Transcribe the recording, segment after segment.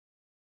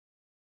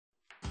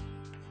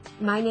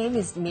My name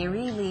is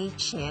Mary Lee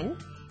Chin,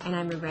 and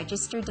I'm a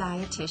registered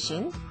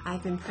dietitian.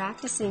 I've been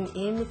practicing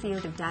in the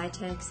field of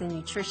dietetics and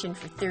nutrition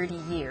for 30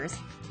 years.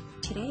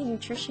 Today,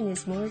 nutrition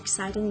is more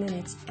exciting than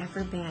it's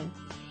ever been.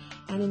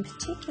 And in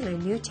particular,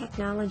 new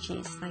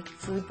technologies like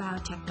food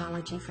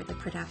biotechnology for the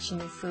production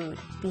of food,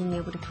 being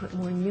able to put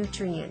more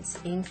nutrients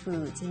in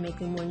foods and make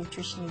them more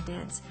nutritionally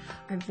dense,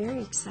 are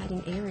very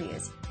exciting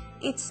areas.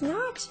 It's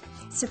not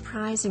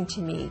surprising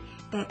to me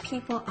that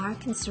people are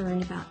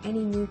concerned about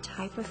any new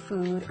type of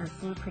food or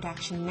food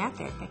production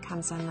method that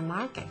comes on the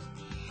market.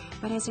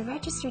 But as a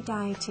registered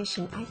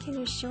dietitian, I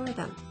can assure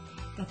them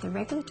that the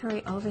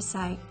regulatory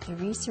oversight, the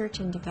research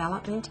and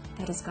development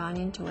that has gone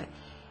into it,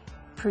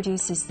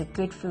 produces the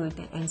good food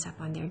that ends up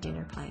on their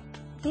dinner plate.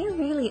 There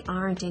really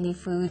aren't any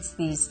foods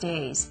these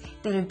days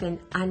that have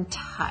been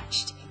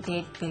untouched.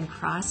 They've been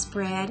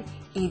crossbred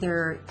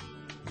either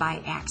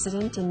by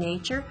accident in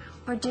nature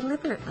or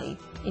deliberately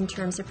in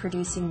terms of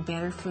producing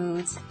better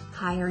foods,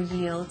 higher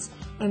yields,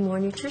 and more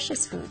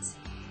nutritious foods.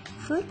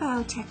 Food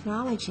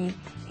biotechnology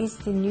is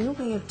the new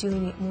way of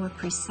doing it more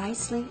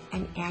precisely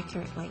and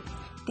accurately.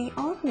 The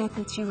old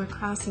methods, you were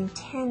crossing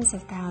tens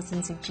of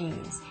thousands of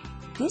genes.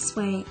 This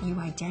way, you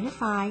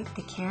identify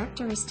the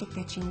characteristic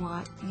that you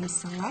want, you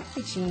select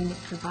the gene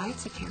that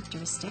provides the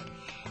characteristic,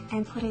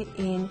 and put it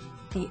in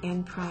the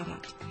end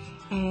product.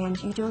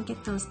 And you don't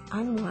get those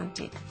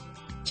unwanted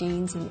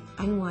genes and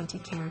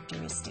unwanted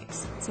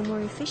characteristics. It's a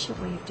more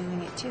efficient way of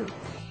doing it too.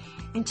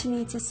 And to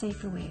me, it's a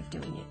safer way of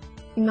doing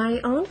it. My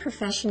own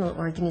professional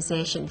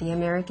organization, the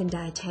American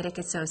Dietetic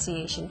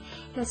Association,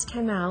 has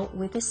come out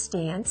with a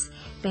stance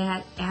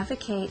that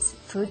advocates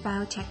food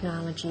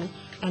biotechnology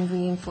and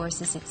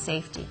reinforces its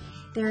safety.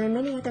 There are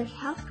many other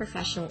health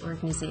professional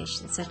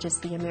organizations, such as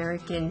the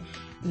American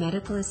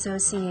Medical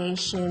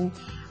Association,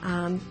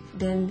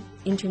 then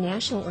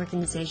international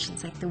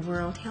organizations like the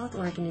World Health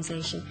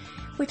Organization,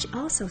 which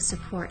also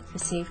support the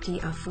safety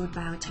of food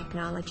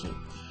biotechnology.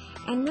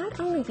 And not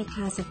only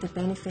because of the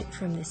benefit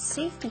from the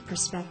safety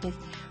perspective,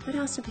 but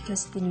also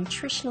because of the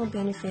nutritional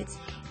benefits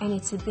and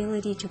its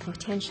ability to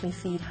potentially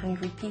feed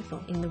hungry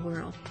people in the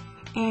world.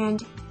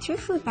 And through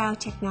food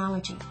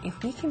biotechnology,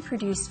 if we can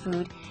produce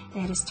food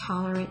that is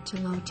tolerant to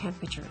low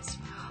temperatures,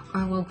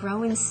 or will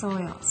grow in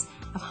soils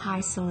of high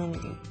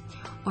salinity,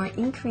 or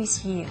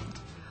increase yield,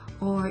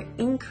 or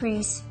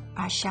increase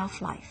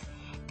shelf life,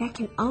 that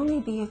can only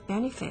be of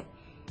benefit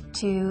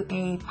to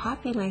a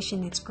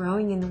population that's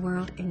growing in the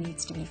world and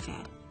needs to be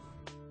fed.